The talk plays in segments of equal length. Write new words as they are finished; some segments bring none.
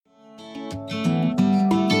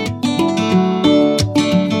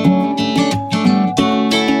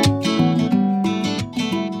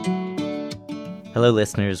Hello,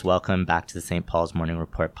 listeners. Welcome back to the St. Paul's Morning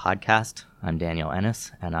Report podcast. I'm Daniel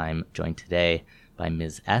Ennis, and I'm joined today by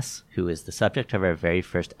Ms. S., who is the subject of our very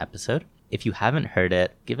first episode. If you haven't heard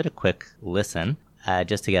it, give it a quick listen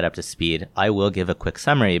just to get up to speed. I will give a quick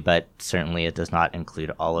summary, but certainly it does not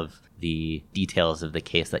include all of the details of the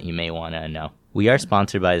case that you may want to know. We are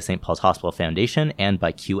sponsored by the St. Paul's Hospital Foundation and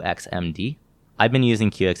by QXMD. I've been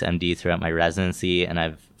using QXMD throughout my residency, and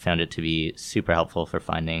I've found it to be super helpful for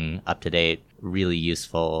finding up-to-date, really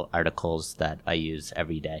useful articles that I use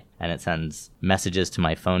every day. And it sends messages to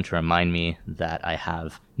my phone to remind me that I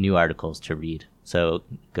have new articles to read. So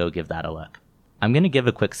go give that a look. I'm going to give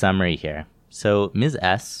a quick summary here. So Ms.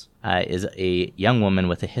 S. is a young woman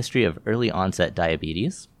with a history of early onset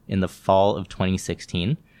diabetes. In the fall of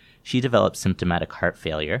 2016, she developed symptomatic heart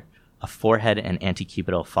failure, a forehead and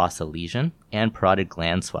antecubital fossa lesion, and parotid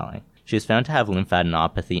gland swelling. She was found to have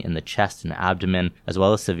lymphadenopathy in the chest and abdomen, as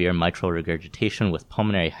well as severe mitral regurgitation with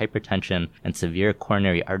pulmonary hypertension and severe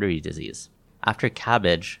coronary artery disease. After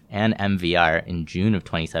CABG and MVR in June of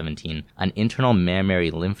 2017, an internal mammary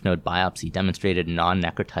lymph node biopsy demonstrated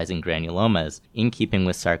non-necrotizing granulomas in keeping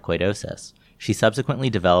with sarcoidosis. She subsequently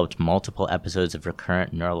developed multiple episodes of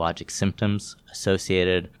recurrent neurologic symptoms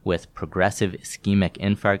associated with progressive ischemic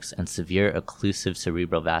infarcts and severe occlusive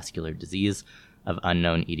cerebrovascular disease of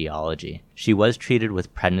unknown etiology. She was treated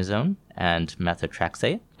with prednisone and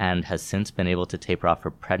methotrexate and has since been able to taper off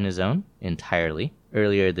her prednisone entirely.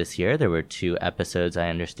 Earlier this year, there were 2 episodes, I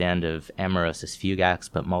understand, of amaurosis fugax,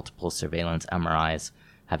 but multiple surveillance MRIs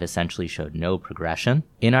have essentially showed no progression.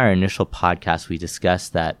 In our initial podcast, we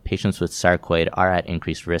discussed that patients with sarcoid are at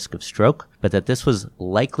increased risk of stroke, but that this was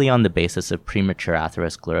likely on the basis of premature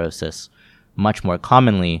atherosclerosis, much more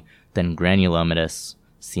commonly than granulomatous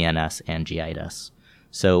CNS angioitis.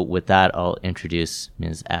 So with that, I'll introduce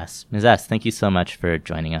Ms. S. Ms. S., thank you so much for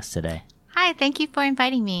joining us today. Hi, thank you for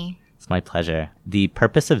inviting me. It's my pleasure. The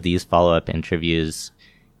purpose of these follow-up interviews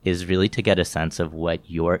is really to get a sense of what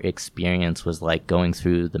your experience was like going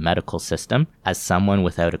through the medical system as someone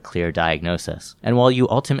without a clear diagnosis. And while you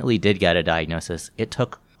ultimately did get a diagnosis, it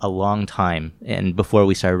took a long time. And before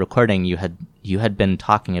we started recording, you had been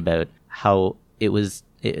talking about how there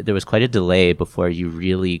was quite a delay before you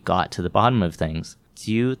really got to the bottom of things.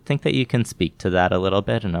 Do you think that you can speak to that a little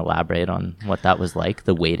bit and elaborate on what that was like,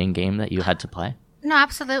 the waiting game that you had to play? No,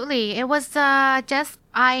 absolutely. It was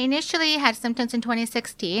I initially had symptoms in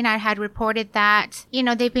 2016. I had reported that,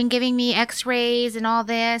 they've been giving me x-rays and all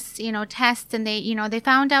this, tests, and they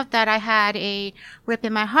found out that I had a rip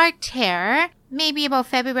in my heart tear, maybe about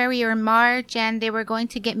February or March, and they were going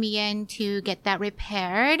to get me in to get that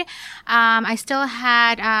repaired. I still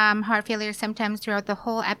had heart failure symptoms throughout the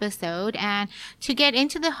whole episode, and to get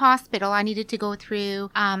into the hospital, I needed to go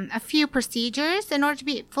through a few procedures in order to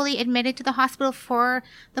be fully admitted to the hospital for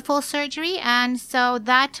the full surgery, and so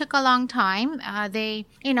that took a long time. They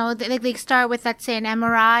start with, let's say, an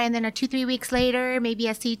MRI, and then 2-3 weeks later, maybe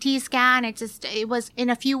a CT scan. It was in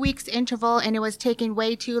a few weeks interval, and it was taking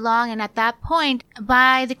way too long, and at that point,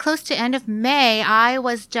 by the close to end of May, I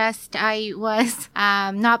was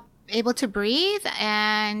not able to breathe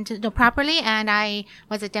properly, and I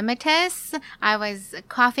was edematous. I was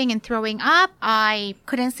coughing and throwing up. I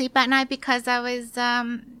couldn't sleep at night because I was,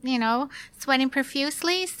 sweating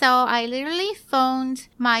profusely. So I literally phoned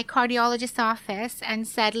my cardiologist's office and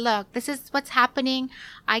said, look, this is what's happening.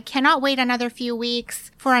 I cannot wait another few weeks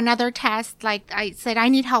for another test. Like I said, I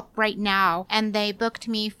need help right now. And they booked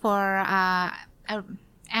me for a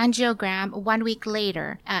angiogram 1 week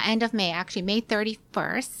later, end of May, actually May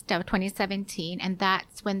 31st of 2017. And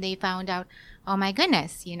that's when they found out, oh my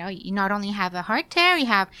goodness, you not only have a heart tear, you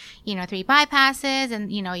have, 3 bypasses,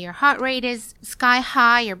 and, your heart rate is sky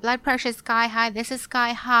high, your blood pressure is sky high, this is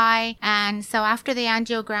sky high. And so after the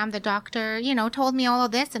angiogram, the doctor, told me all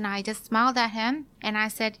of this, and I just smiled at him. And I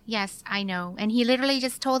said, yes, I know. And he literally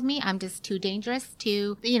just told me I'm just too dangerous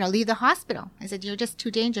to, leave the hospital. I said, you're just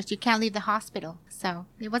too dangerous. You can't leave the hospital. So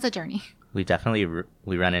it was a journey. We definitely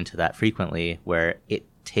we run into that frequently, where it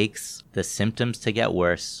takes the symptoms to get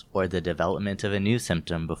worse or the development of a new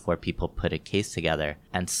symptom before people put a case together.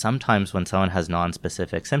 And sometimes when someone has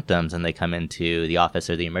non-specific symptoms and they come into the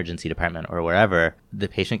office or the emergency department or wherever, the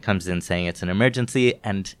patient comes in saying it's an emergency,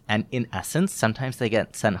 and in essence, sometimes they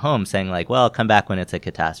get sent home saying like, well, come back when it's a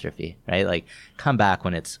catastrophe, right? Like, come back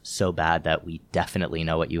when it's so bad that we definitely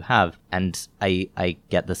know what you have. And I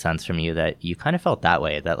get the sense from you that you kind of felt that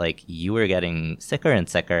way, that like you were getting sicker and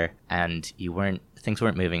sicker, and things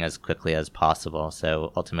weren't moving as quickly as possible.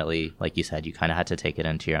 So ultimately, like you said, you kind of had to take it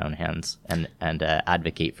into your own hands and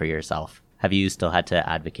advocate for yourself. Have you still had to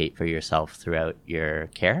advocate for yourself throughout your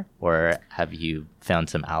care, or have you found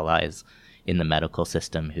some allies in the medical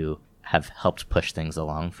system who have helped push things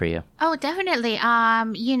along for you? Oh, definitely.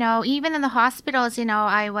 Even in the hospitals,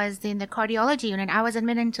 I was in the cardiology unit. I was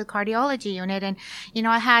admitted into the cardiology unit, and,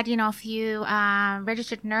 I had, a few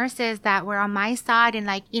registered nurses that were on my side, and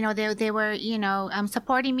they were,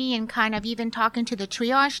 supporting me and kind of even talking to the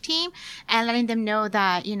triage team and letting them know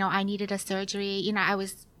that, I needed a surgery. I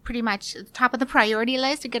was pretty much top of the priority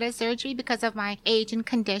list to get a surgery because of my age and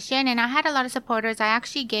condition. And I had a lot of supporters. I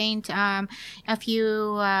actually gained a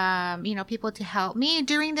few, people to help me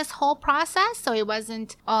during this whole process. So it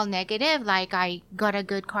wasn't all negative. Like I got a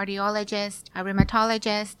good cardiologist, a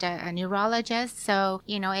rheumatologist, a neurologist. So,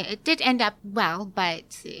 it did end up well,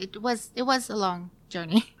 but it was a long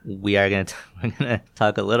journey. We're going to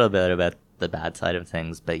talk a little bit about the bad side of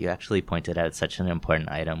things, but you actually pointed out such an important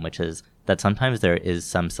item, which is that sometimes there is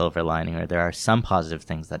some silver lining, or there are some positive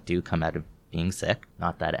things that do come out of being sick.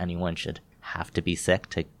 Not that anyone should have to be sick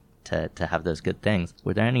to have those good things.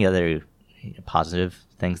 Were there any other positive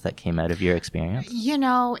things that came out of your experience?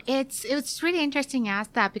 It's really interesting you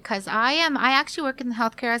ask that, because I actually work in the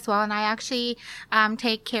healthcare as well, and I actually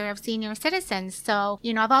take care of senior citizens. So,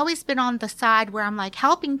 I've always been on the side where I'm like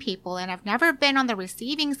helping people, and I've never been on the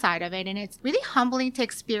receiving side of it. And it's really humbling to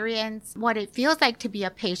experience what it feels like to be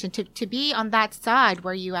a patient, to be on that side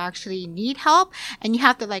where you actually need help, and you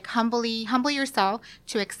have to humble yourself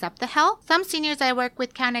to accept the help. Some seniors I work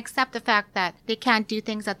with can't accept the fact that they can't do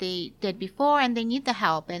things that they did before, and they need the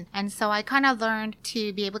help. And so I kind of learned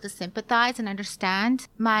to be able to sympathize and understand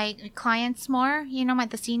my clients more,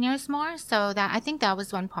 the seniors more. So that I think that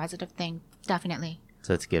was one positive thing, definitely.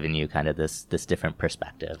 So it's given you kind of this different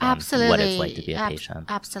perspective Absolutely. on what it's like to be a patient.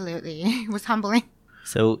 Absolutely. It was humbling.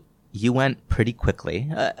 So you went pretty quickly,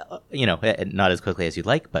 not as quickly as you'd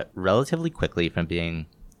like, but relatively quickly from being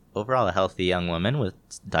overall a healthy young woman with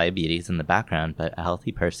diabetes in the background, but a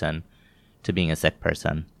healthy person, to being a sick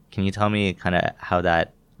person. Can you tell me kind of how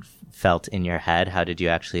that felt in your head? How did you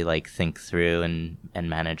actually think through and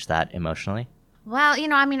manage that emotionally? Well,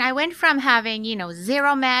 I went from having,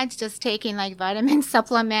 zero meds, just taking vitamin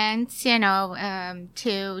supplements,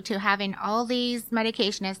 to having all these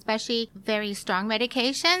medications, especially very strong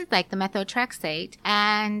medications like the methotrexate.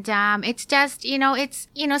 And it's just,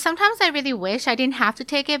 sometimes I really wish I didn't have to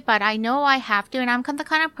take it, but I know I have to. And I'm the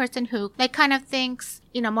kind of person who kind of thinks,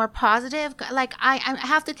 more positive. I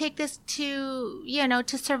have to take this to,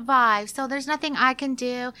 to survive. So there's nothing I can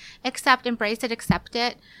do except embrace it, accept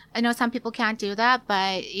it. I know some people can't do that,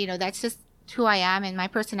 but, that's just who I am and my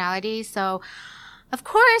personality. So, of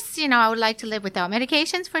course, I would like to live without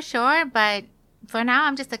medications for sure. But for now,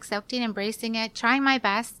 I'm just accepting, embracing it, trying my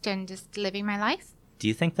best, and just living my life. Do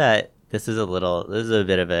you think that this is a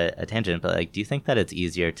bit of a tangent, but do you think that it's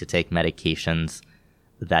easier to take medications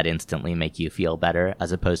that instantly make you feel better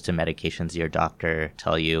as opposed to medications your doctor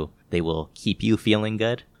tell you they will keep you feeling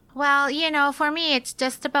good? Well, for me, it's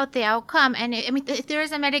just about the outcome. And if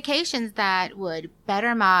there's a medications that would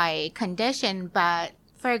better my condition, but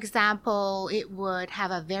for example, it would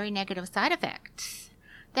have a very negative side effect,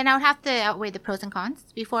 then I would have to outweigh the pros and cons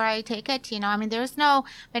before I take it. There's no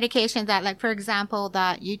medication that, for example,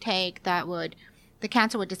 that you take that the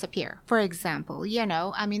cancer would disappear, for example.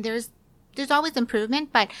 There's always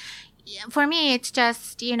improvement, but for me, it's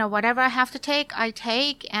just, whatever I have to take, I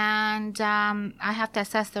take, and I have to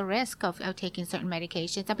assess the risk of taking certain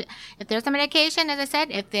medications. If there's a medication, as I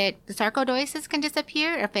said, if the sarcoidosis can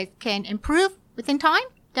disappear, if it can improve within time,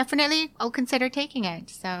 definitely I'll consider taking it.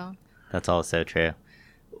 So that's all so true.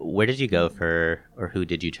 Where did you go or who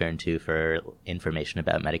did you turn to for information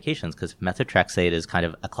about medications? Because methotrexate is kind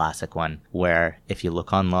of a classic one where if you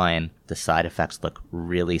look online, the side effects look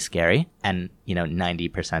really scary. And,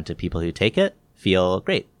 90% of people who take it feel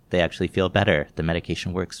great. They actually feel better. The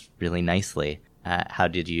medication works really nicely. How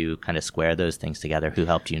did you kind of square those things together? Who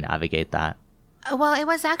helped you navigate that? Well, it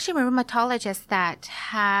was actually a rheumatologist that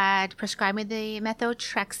had prescribed me the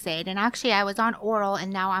methotrexate. And actually, I was on oral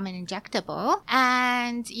and now I'm an injectable.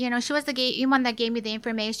 And, she was the one that gave me the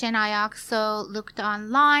information. I also looked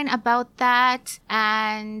online about that.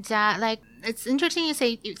 And, it's interesting you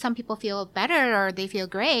say some people feel better or they feel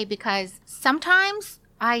great, because sometimes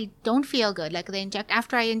I don't feel good.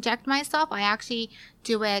 After I inject myself, I actually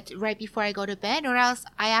do it right before I go to bed, or else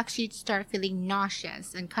I actually start feeling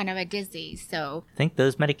nauseous and kind of a dizzy. So I think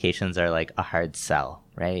those medications are like a hard sell,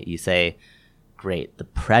 right? You say, great, the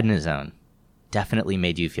prednisone definitely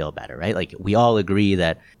made you feel better, right? We all agree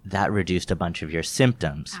that reduced a bunch of your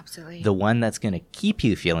symptoms. Absolutely. The one that's going to keep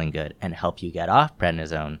you feeling good and help you get off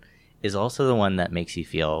prednisone is also the one that makes you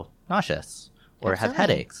feel nauseous or have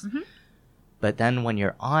Absolutely. headaches. But then when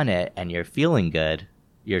you're on it and you're feeling good,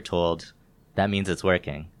 you're told that means it's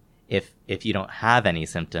working. If you don't have any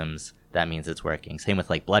symptoms, that means it's working. Same with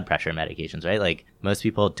like blood pressure medications, right? Like most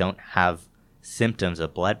people don't have symptoms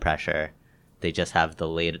of blood pressure. They just have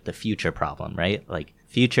the future problem, right? Like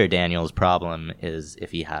future Daniel's problem is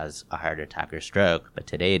if he has a heart attack or stroke. But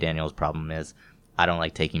today Daniel's problem is I don't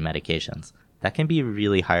like taking medications. That can be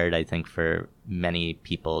really hard, I think, for many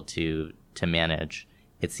people to manage.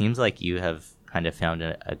 It seems like you have kind of found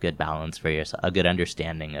a good balance for yourself, a good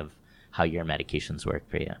understanding of how your medications work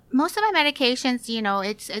for you. Most of my medications,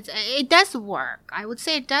 it does work. I would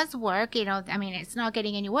say it does work. I mean, it's not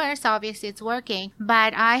getting any worse. Obviously, it's working.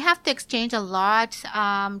 But I have to exchange a lot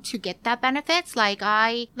to get that benefits.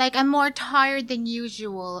 I'm more tired than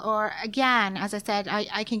usual. Or again, as I said,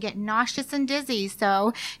 I can get nauseous and dizzy.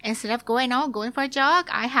 So instead of going for a jog,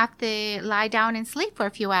 I have to lie down and sleep for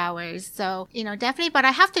a few hours. So, definitely. But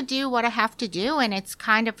I have to do what I have to do. And it's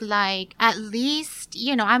kind of like, at least,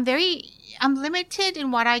 I'm limited in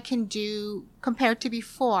what I can do compared to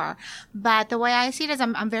before. But the way I see it is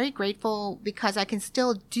I'm very grateful because I can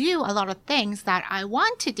still do a lot of things that I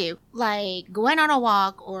want to do, like going on a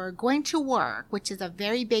walk or going to work, which is a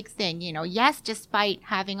very big thing. Yes, despite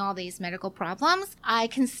having all these medical problems, I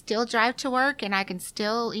can still drive to work and I can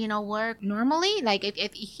still, work normally. Like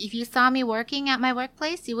if you saw me working at my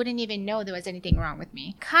workplace, you wouldn't even know there was anything wrong with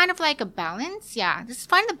me. Kind of like a balance. Yeah. Just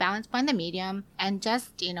find the balance, find the medium, and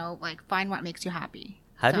just, find what makes you happy.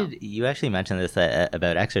 How did you actually mention this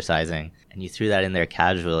about exercising, and you threw that in there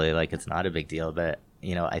casually, like it's not a big deal, but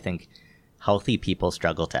I think healthy people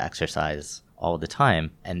struggle to exercise all the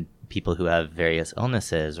time, and people who have various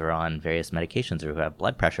illnesses or on various medications or who have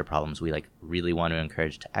blood pressure problems, we like really want to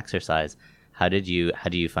encourage to exercise. How do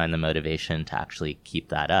you find the motivation to actually keep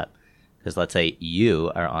that up? Because let's say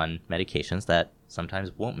you are on medications that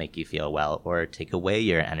sometimes won't make you feel well or take away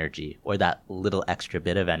your energy or that little extra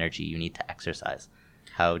bit of energy you need to exercise.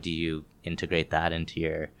 How do you integrate that into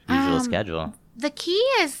your usual schedule? The key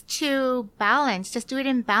is to balance. Just do it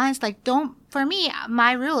in balance. For me,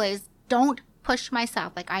 my rule is don't push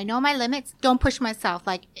myself. Like, I know my limits. Don't push myself.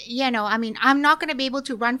 I'm not going to be able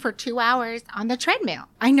to run for 2 hours on the treadmill.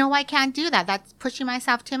 I know I can't do that. That's pushing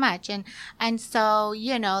myself too much. And so,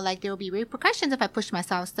 there will be repercussions if I push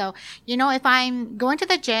myself. So, if I'm going to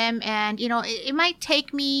the gym and, it might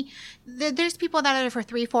take me, there's people that are there for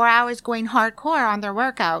 3-4 hours going hardcore on their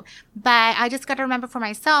workout. But I just got to remember for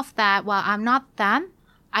myself that, well, I'm not them.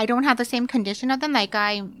 I don't have the same condition of them.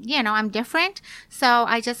 I'm different. So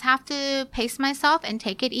I just have to pace myself and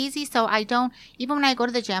take it easy. So I don't, even when I go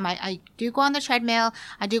to the gym, I do go on the treadmill,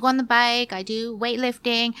 I do go on the bike, I do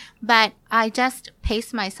weightlifting, but I just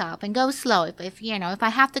pace myself and go slow. If I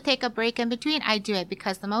have to take a break in between, I do it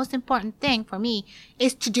because the most important thing for me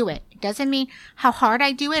is to do it. It doesn't mean how hard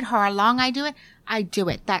I do it, how long I do it. I do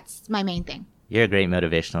it. That's my main thing. You're a great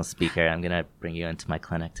motivational speaker. I'm going to bring you into my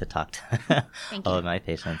clinic to talk to all of my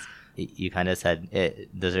patients. You kind of said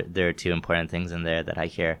there are two important things in there that I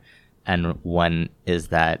hear. And one is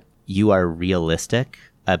that you are realistic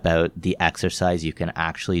about the exercise you can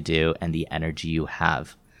actually do and the energy you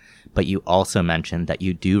have. But you also mentioned that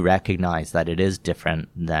you do recognize that it is different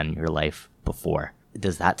than your life before.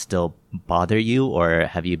 Does that still bother you, or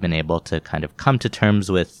have you been able to kind of come to terms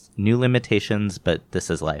with new limitations, but this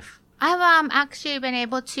is life? I've actually been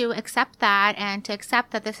able to accept that and to accept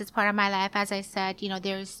that this is part of my life. As I said,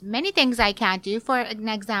 there's many things I can't do. For an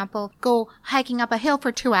example, go hiking up a hill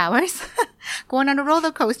for 2 hours, going on a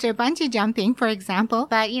roller coaster, bungee jumping, for example.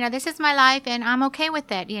 But, this is my life and I'm okay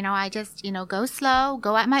with it. I just, go slow,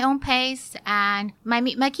 go at my own pace. And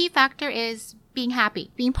my key factor is being happy,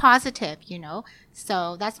 being positive,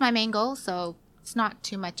 So that's my main goal. So it's not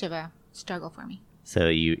too much of a struggle for me. So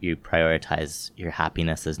you prioritize your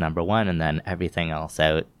happiness as number one, and then everything else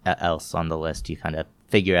on the list you kind of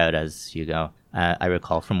figure out as you go. I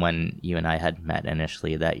recall from when you and I had met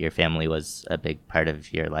initially that your family was a big part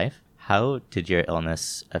of your life. How did your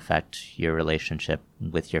illness affect your relationship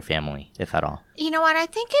with your family, if at all? You know what? I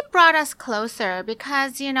think it brought us closer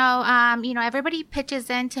because, everybody pitches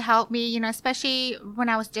in to help me, especially when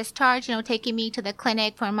I was discharged, taking me to the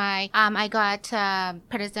clinic for my, I got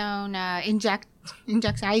prednisone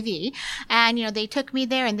injection IV. And, they took me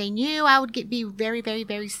there and they knew I would be very, very,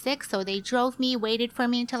 very sick. So they drove me, waited for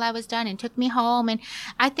me until I was done and took me home. And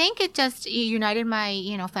I think it just united my,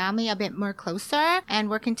 family a bit more closer and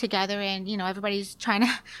working together. And, everybody's trying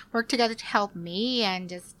to work together to help me and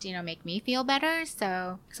just, make me feel better.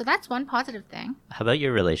 So that's one positive thing. How about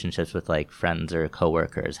your relationships with like friends or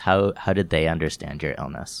coworkers? How did they understand your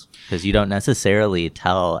illness? Because you don't necessarily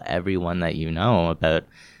tell everyone that you know about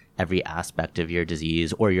every aspect of your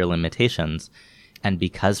disease or your limitations. And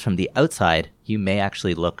because from the outside, you may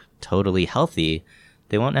actually look totally healthy,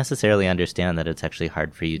 they won't necessarily understand that it's actually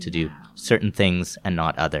hard for you to do certain things and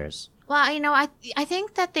not others. Well, I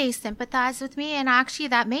think that they sympathize with me, and actually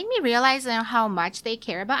that made me realize how much they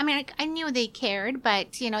care about. I mean, I knew they cared, but,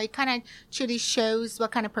 it kind of truly shows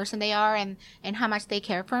what kind of person they are and how much they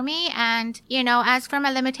care for me. And, as for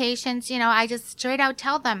my limitations, I just straight out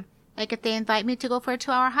tell them. Like if they invite me to go for a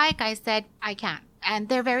 2-hour hike, I said, I can't. And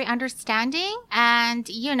they're very understanding. And,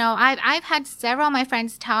 I've had several of my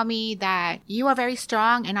friends tell me that you are very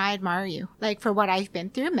strong and I admire you, like for what I've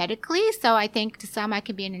been through medically. So I think to some I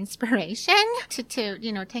can be an inspiration to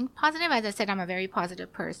think positive. As I said, I'm a very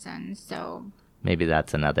positive person. So maybe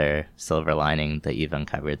that's another silver lining that you've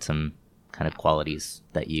uncovered some kind of qualities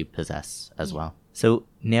that you possess as well. So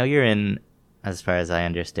now you're in, as far as I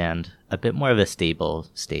understand, a bit more of a stable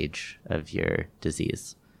stage of your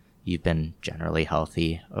disease. You've been generally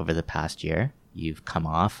healthy over the past year. You've come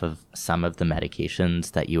off of some of the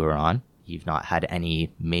medications that you were on. You've not had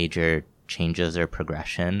any major changes or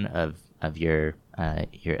progression of your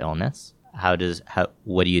illness.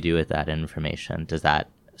 What do you do with that information? Does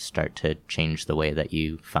that start to change the way that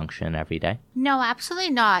you function every day? No,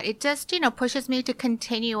 absolutely not. It just, pushes me to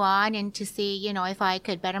continue on and to see, if I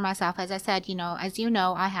could better myself. As I said, as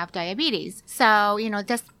I have diabetes. So,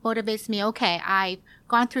 this motivates me. Okay, I've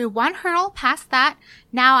gone through one hurdle, past that.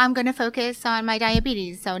 Now I'm going to focus on my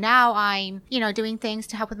diabetes. So now I'm, doing things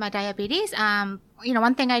to help with my diabetes.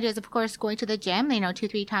 One thing I do is, of course, going to the gym,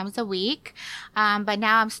 2-3 times a week. But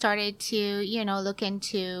now I'm started to, look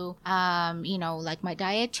into, like my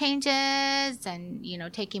diet changes and,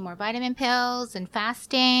 taking more vitamin pills and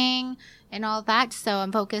fasting and all that. So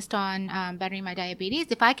I'm focused on bettering my diabetes.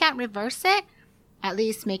 If I can't reverse it, at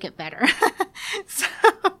least make it better. So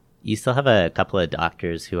you still have a couple of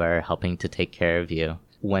doctors who are helping to take care of you.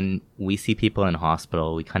 When we see people in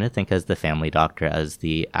hospital, we kind of think as the family doctor as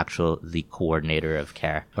the coordinator of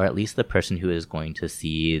care, or at least the person who is going to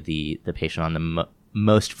see the patient on the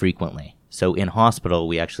most frequently. So in hospital,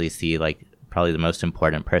 we actually see like probably the most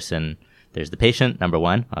important person. There's the patient, number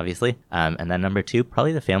one, obviously. And then number two,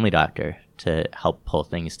 probably the family doctor to help pull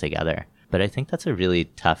things together. But I think that's a really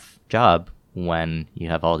tough job when you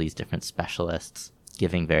have all these different specialists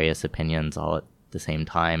giving various opinions all at the same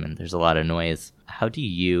time, and there's a lot of noise. How do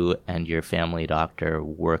you and your family doctor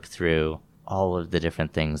work through all of the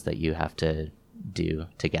different things that you have to do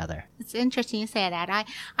together? It's interesting you say that. I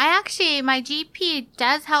actually, my GP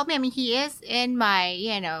does help me. I mean, he is in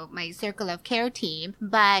my, my circle of care team.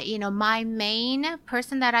 But, my main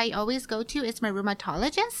person that I always go to is my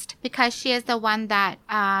rheumatologist, because she is the one that,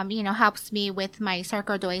 helps me with my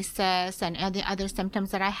sarcoidosis and the other symptoms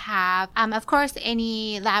that I have. Of course,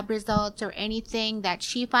 any lab results or anything that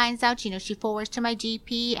she finds out, she forwards to my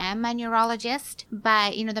GP and my neurologist.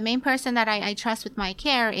 But, the main person that I trust with my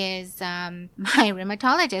care is my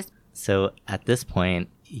rheumatologist. So at this point,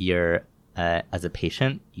 you're, as a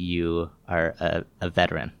patient, you are a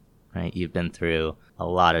veteran, right? You've been through a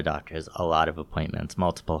lot of doctors, a lot of appointments,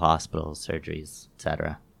 multiple hospitals, surgeries,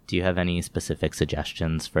 etc. Do you have any specific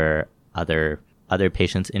suggestions for other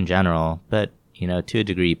patients in general, but, to a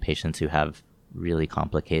degree, patients who have really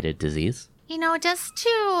complicated disease? Just to,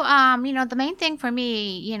 the main thing for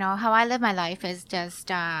me, how I live my life is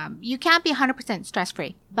just, you can't be 100%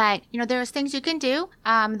 stress-free. But, there's things you can do,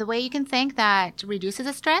 the way you can think that reduces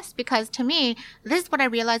the stress. Because to me, this is what I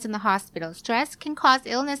realized in the hospital. Stress can cause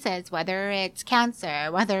illnesses, whether it's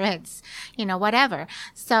cancer, whether it's, whatever.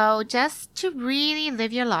 So just to really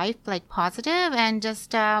live your life, like, positive. And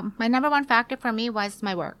just, my number one factor for me was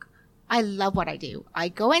my work. I love what I do. I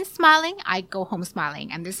go in smiling, I go home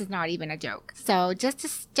smiling, and this is not even a joke. So just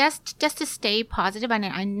to stay positive, and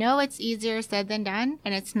I know it's easier said than done,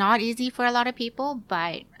 and it's not easy for a lot of people,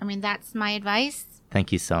 but that's my advice.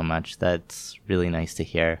 Thank you so much. That's really nice to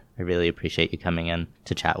hear. I really appreciate you coming in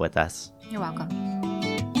to chat with us. You're welcome.